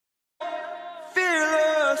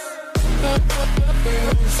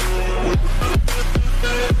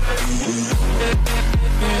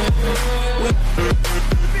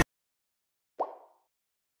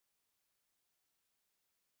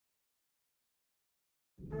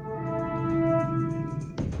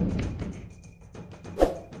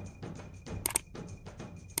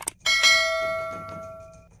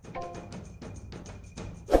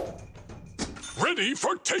Ready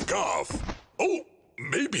for takeoff! Oh,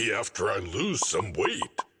 maybe after I lose some weight.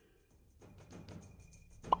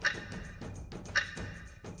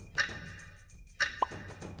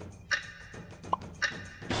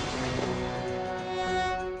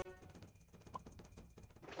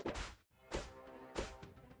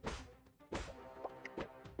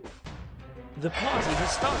 The party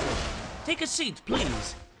has started. Take a seat,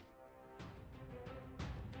 please.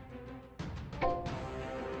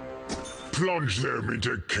 Plunge them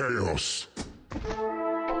into chaos.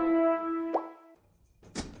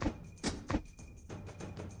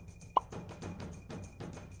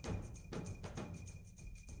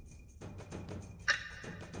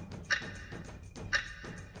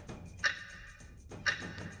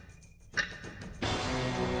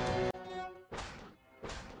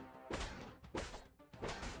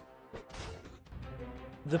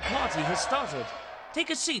 The party has started. Take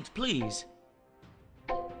a seat, please.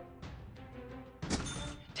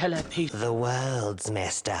 Telepathy. The world's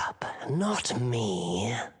messed up, not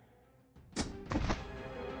me.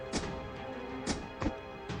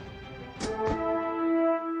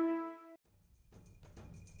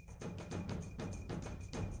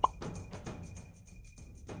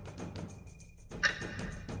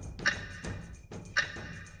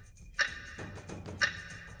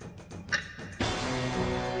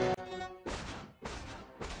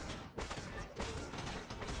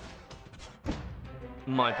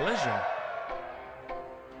 My pleasure.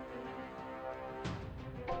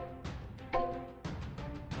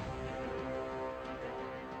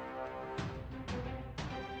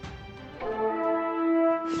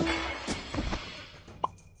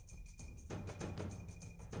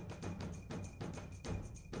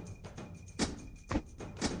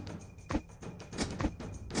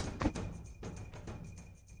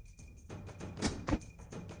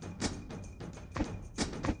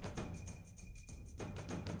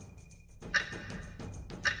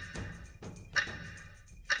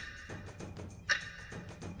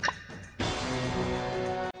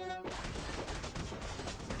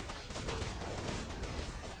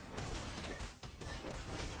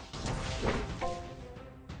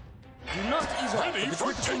 Ready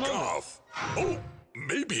for takeoff! Oh,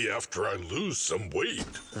 maybe after I lose some weight.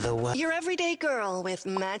 Your everyday girl with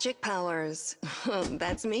magic powers.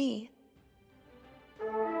 That's me.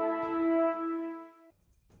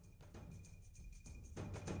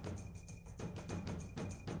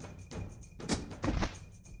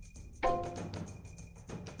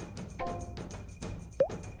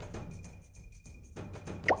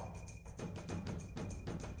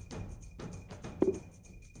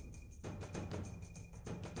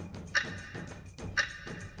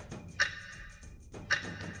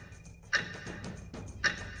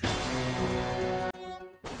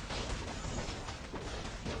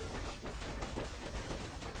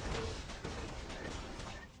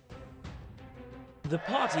 The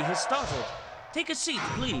party has started. Take a seat,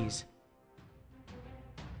 please.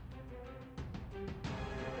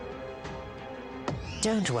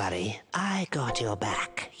 Don't worry, I got your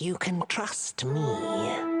back. You can trust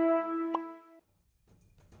me.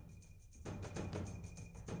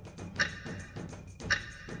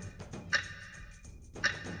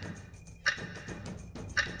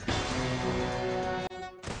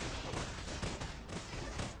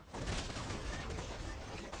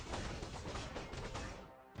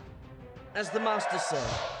 As the master said,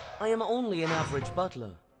 I am only an average butler.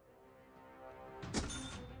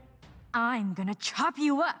 I'm gonna chop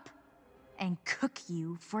you up and cook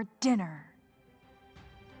you for dinner.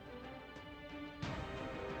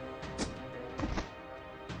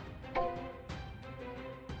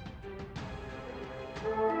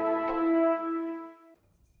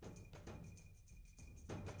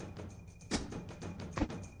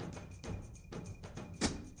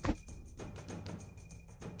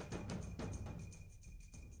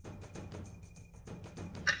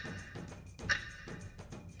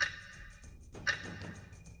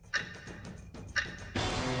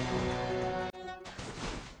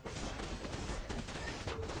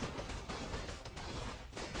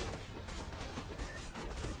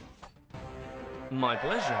 My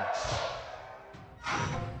pleasure.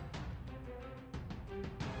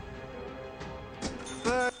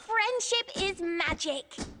 Friendship is magic.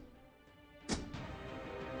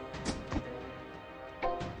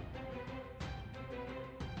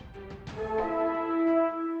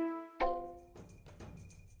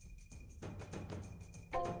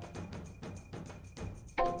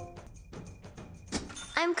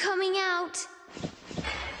 I'm coming out.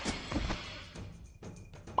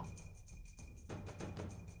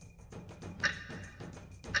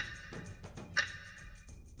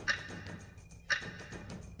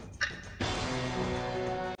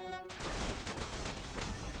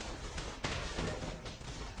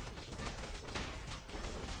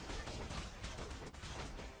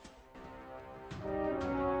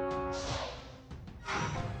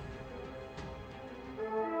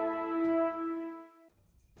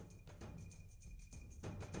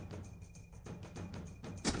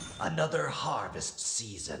 Another harvest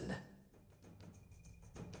season.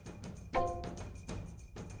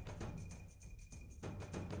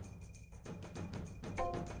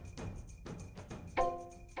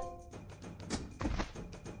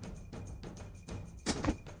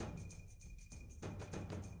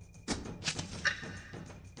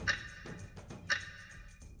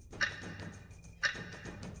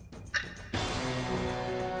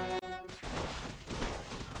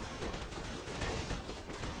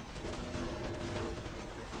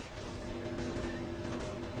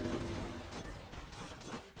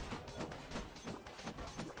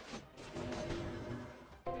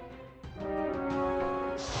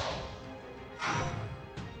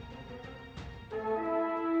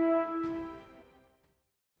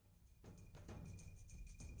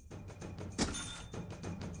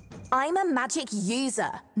 I'm a magic user,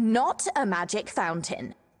 not a magic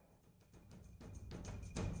fountain.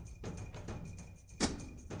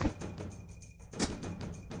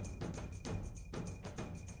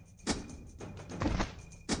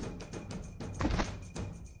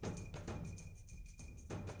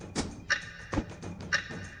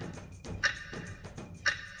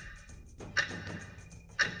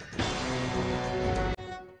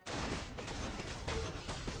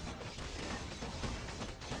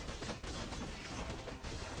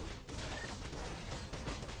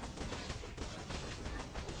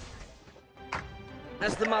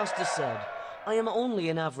 As the master said, I am only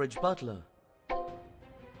an average butler.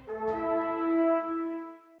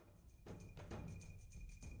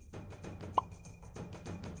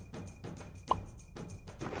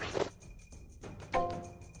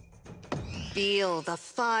 Feel the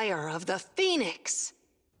fire of the phoenix.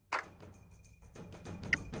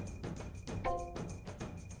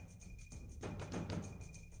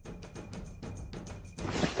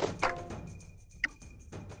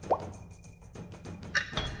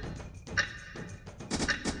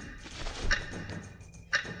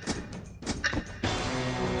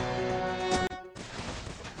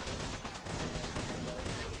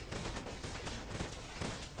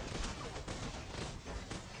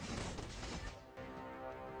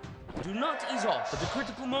 Do not ease off at the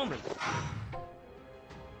critical moment.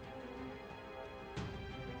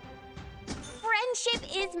 Friendship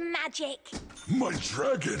is magic. My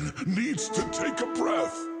dragon needs to take a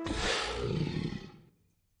breath.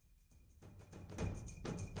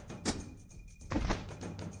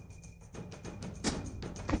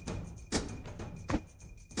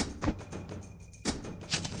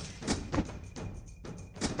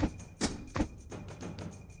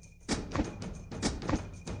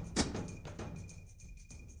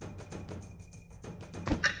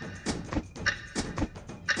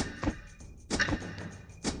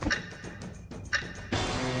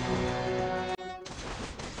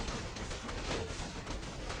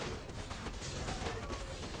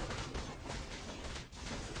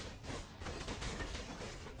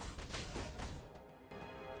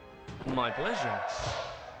 My pleasure.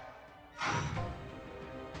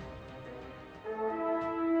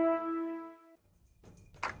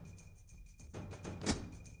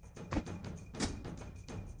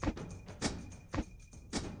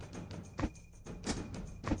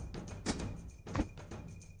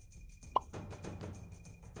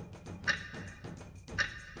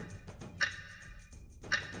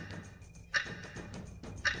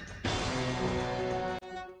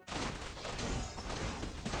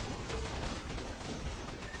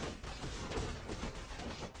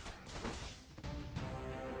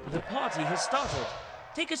 The party has started.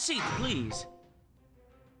 Take a seat, please.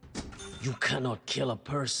 You cannot kill a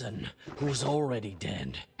person who's already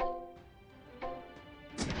dead.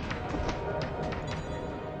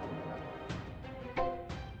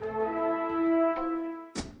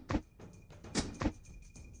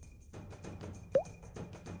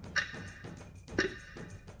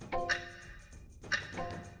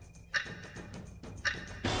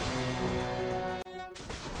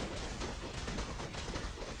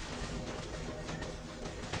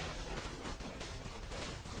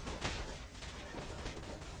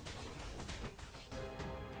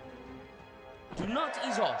 not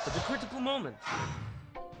ease off at the critical moment.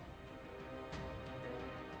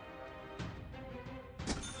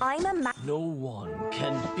 I'm a No one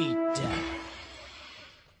can beat death.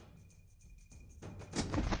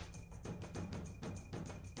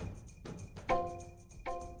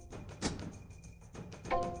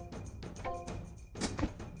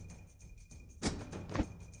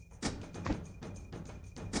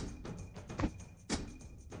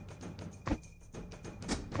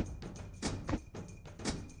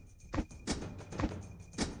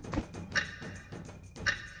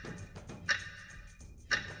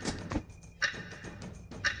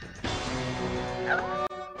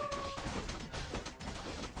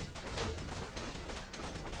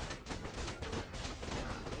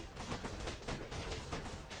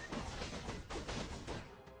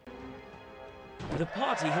 The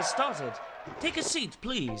party has started. Take a seat,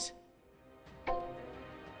 please.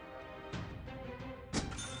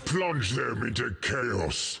 Plunge them into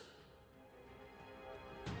chaos.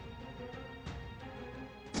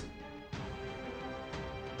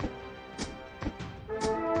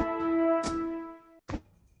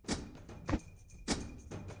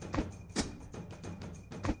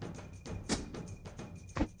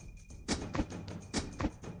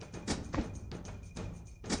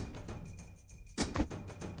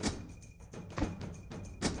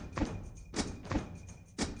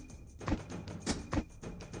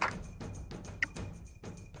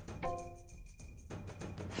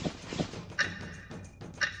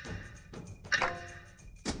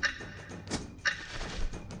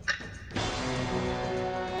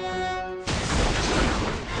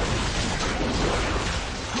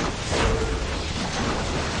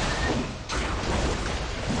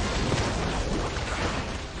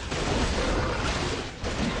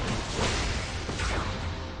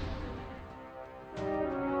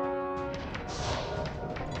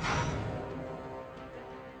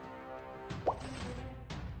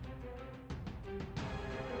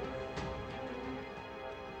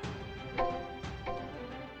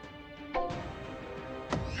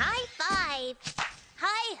 High five.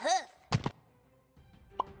 High hook.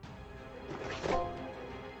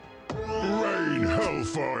 Rain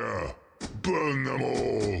hellfire! Burn them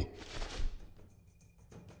all!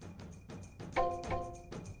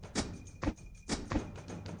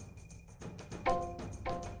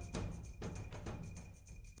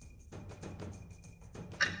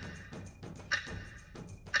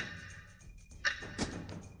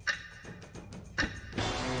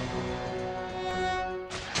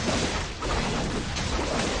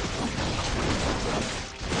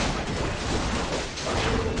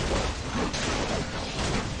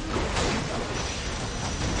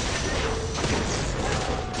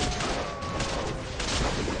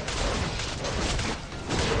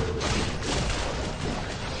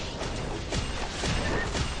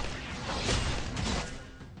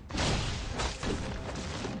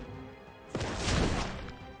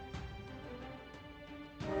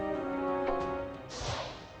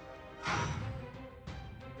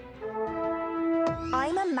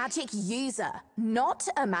 I'm a magic user, not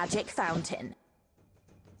a magic fountain.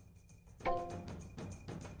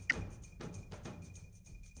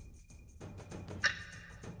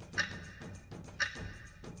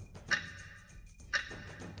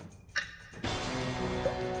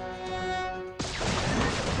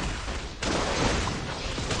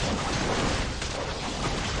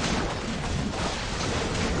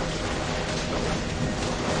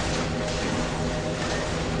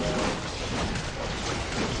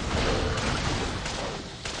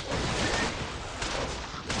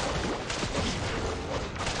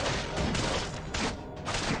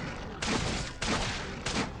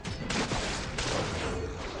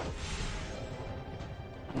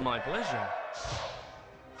 My pleasure.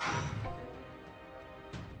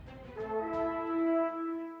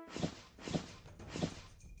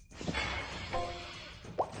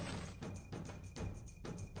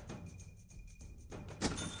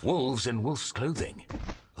 Wolves in wolf's clothing.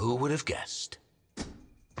 Who would have guessed?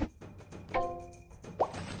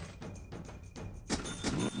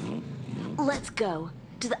 Let's go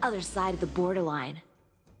to the other side of the borderline.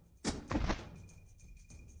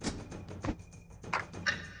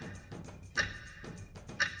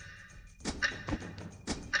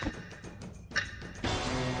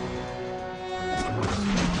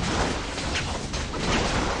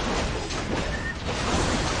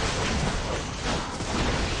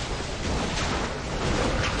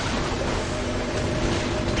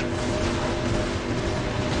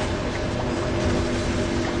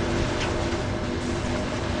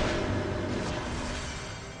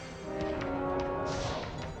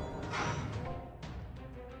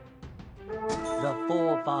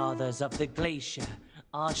 Mothers of the glacier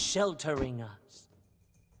are sheltering us.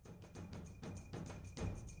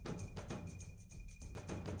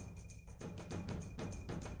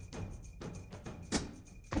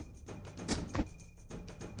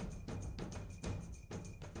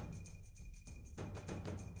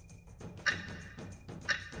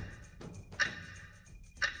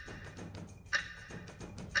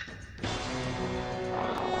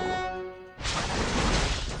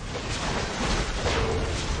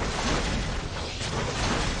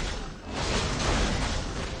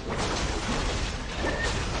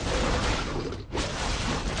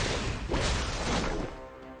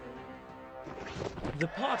 The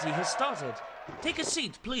party has started. Take a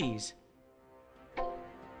seat, please.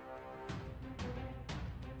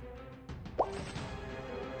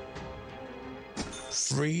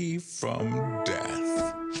 Free from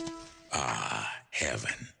death. Ah,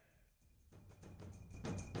 heaven.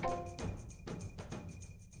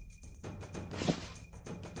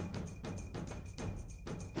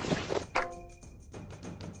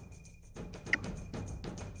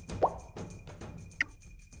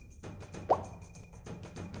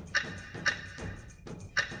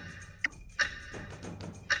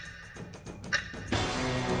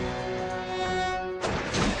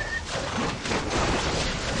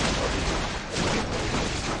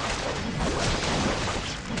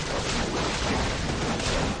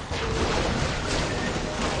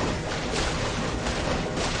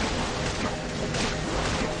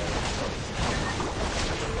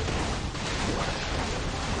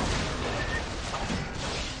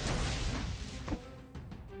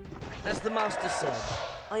 As the master said,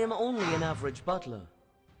 I am only an average butler.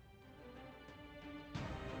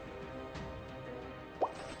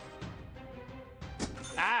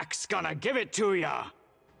 Axe gonna give it to ya!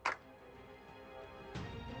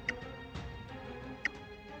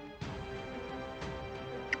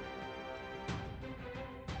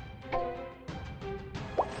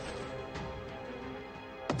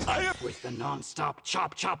 With the non-stop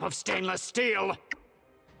chop-chop of stainless steel!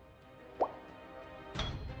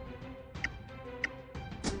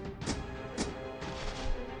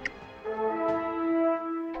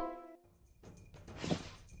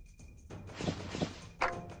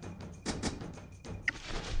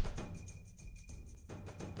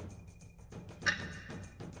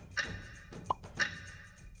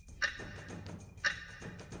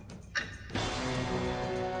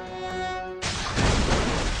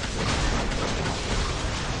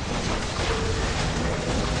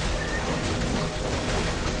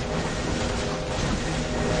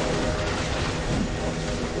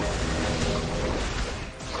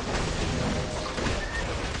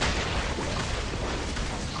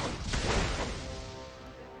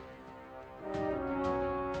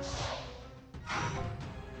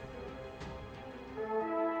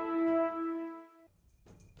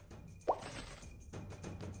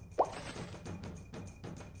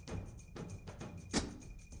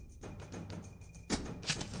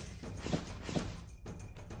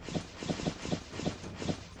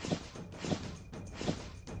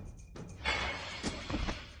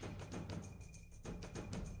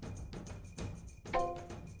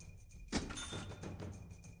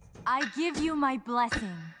 I give you my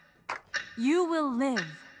blessing. You will live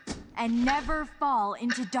and never fall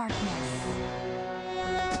into darkness.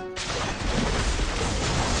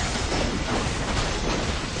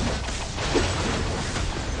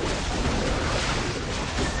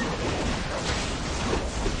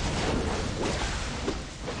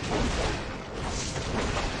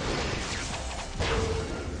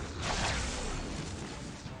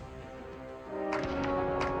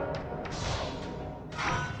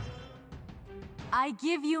 I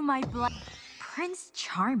give you my Prince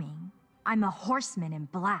Charming? I'm a horseman in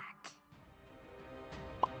black.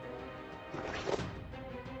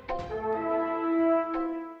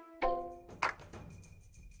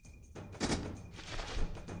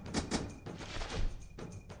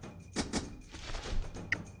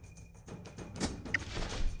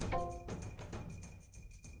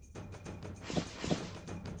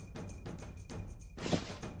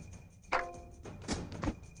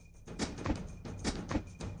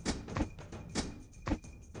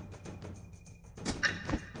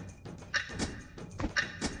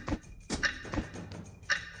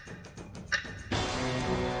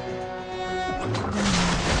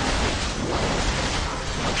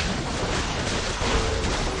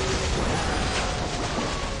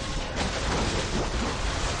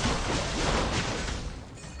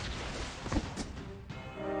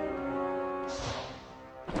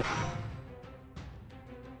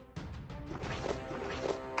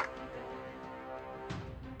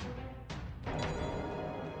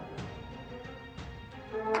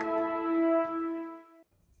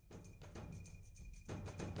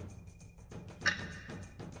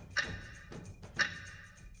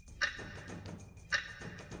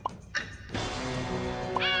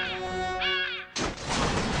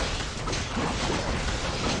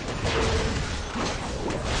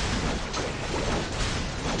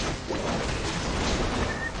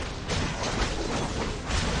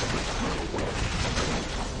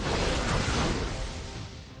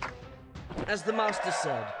 As the master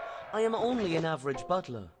said, I am only an average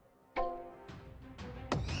butler.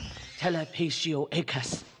 Telepatio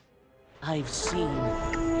ecas. I've seen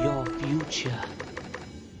your future.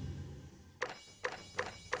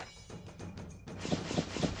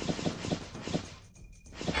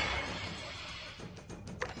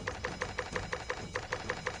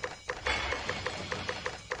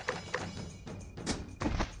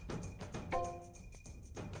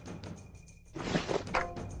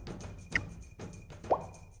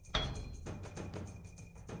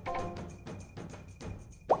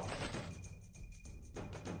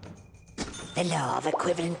 The law of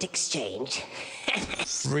equivalent exchange.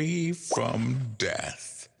 Free from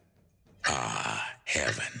death. Ah,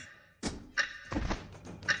 heaven.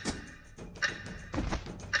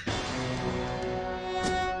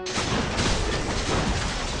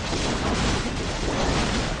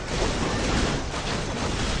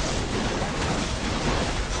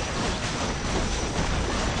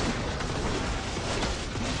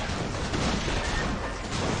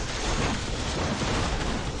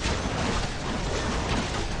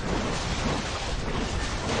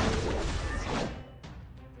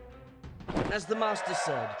 As the master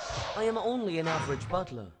said, I am only an average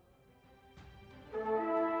butler.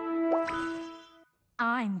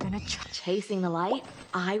 I'm gonna Chasing the light,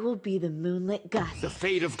 I will be the moonlit gust. The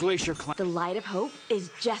fate of Glacier Clan. The light of hope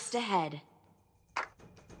is just ahead.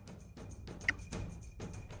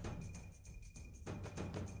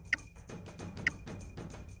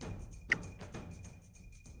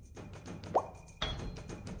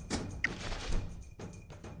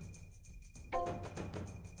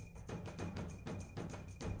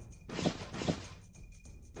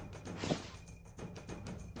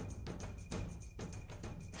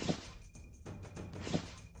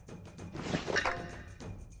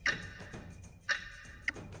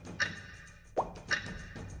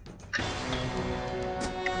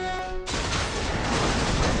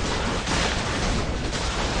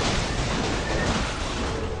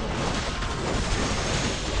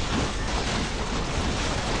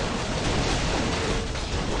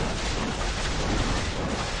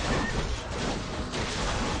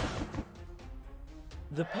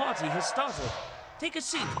 The party has started. Take a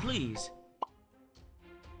seat, please.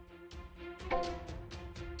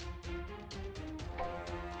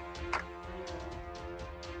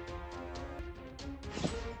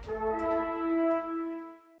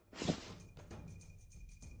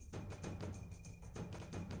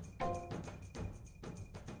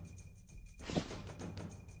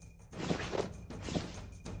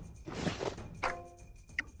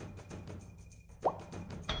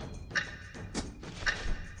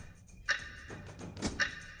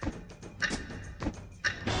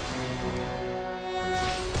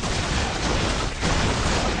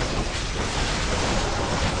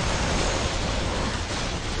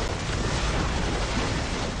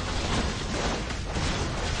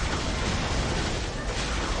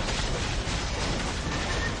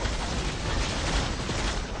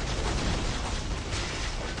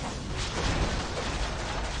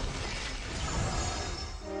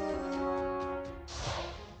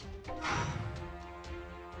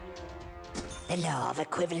 The law of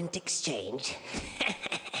equivalent exchange?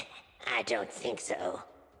 I don't think so.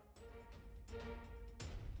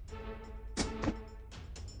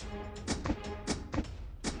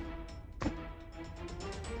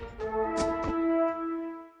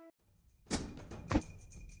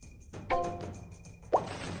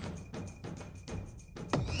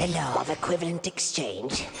 The law of equivalent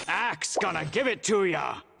exchange? Axe gonna give it to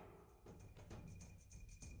ya!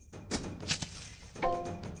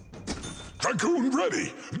 Dragoon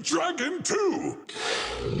ready! Dragon 2!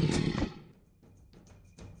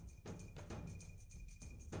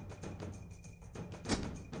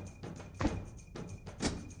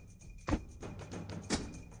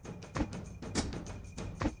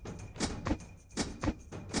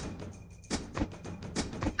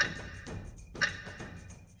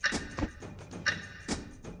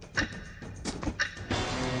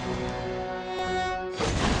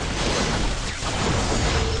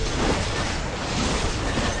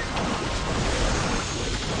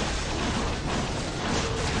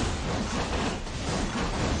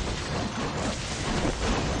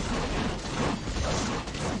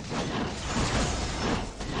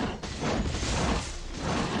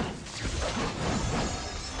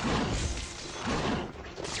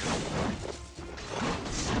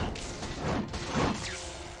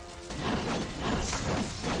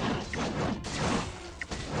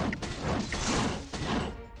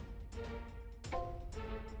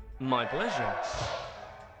 My pleasure.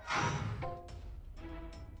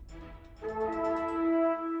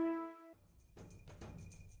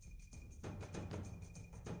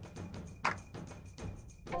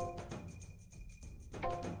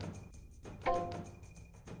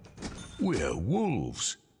 We're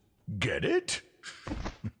wolves. Get it?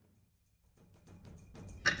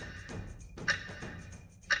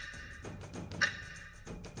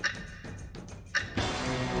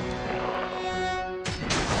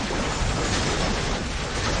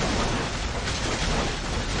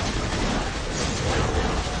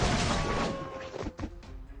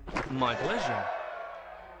 My pleasure.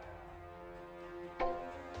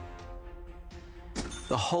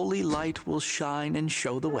 The holy light will shine and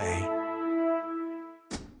show the way.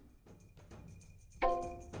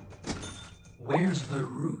 Where's the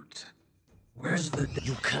root? Where's the...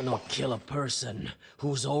 You cannot kill a person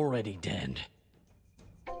who's already dead.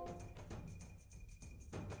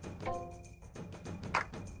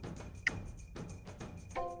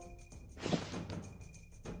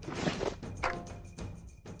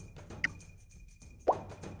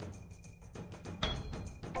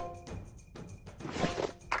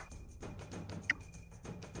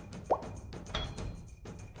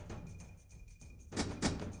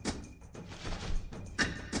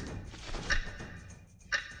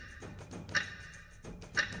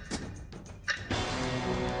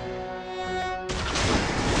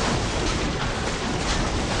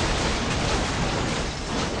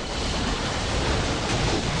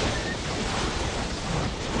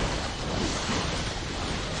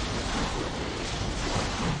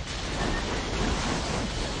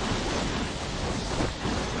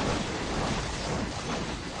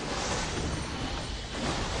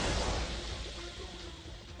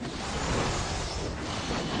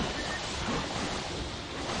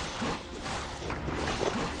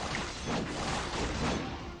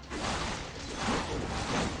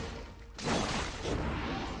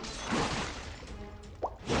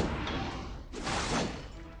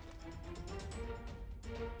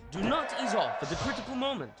 Do not ease off at the critical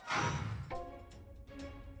moment.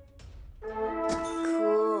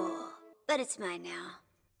 Cool. But it's mine now.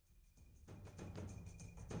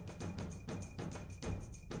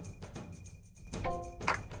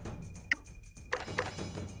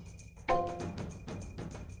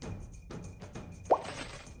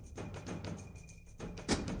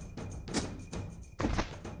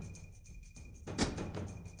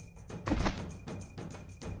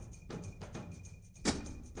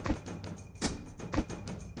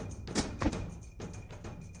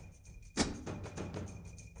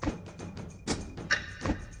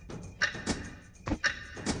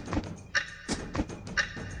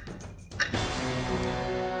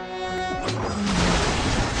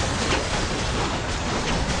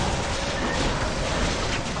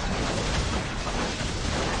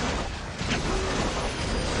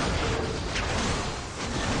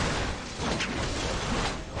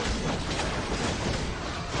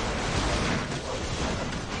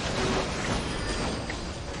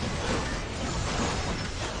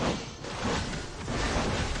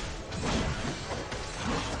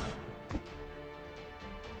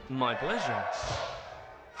 My pleasure.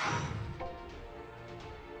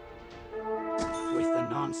 With the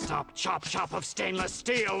non-stop chop-chop of stainless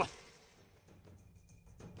steel!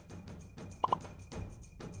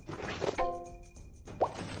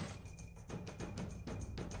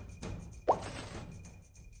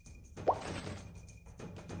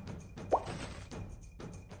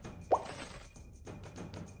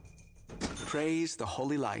 Praise the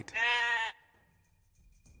holy light.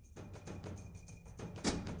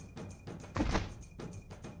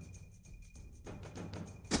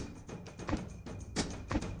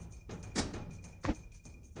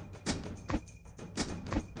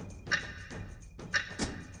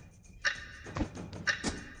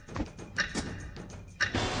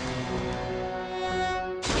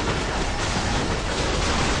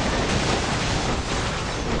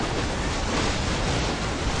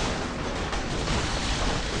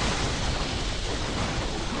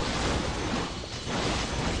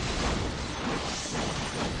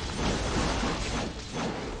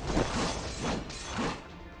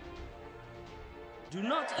 Do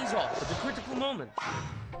not ease off at the critical moment.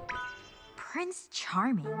 Prince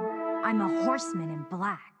Charming. I'm a horseman in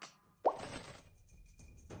black.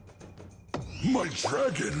 My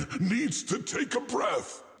dragon needs to take a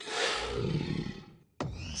breath.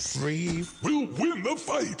 Free. We'll win the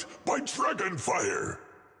fight by dragon fire.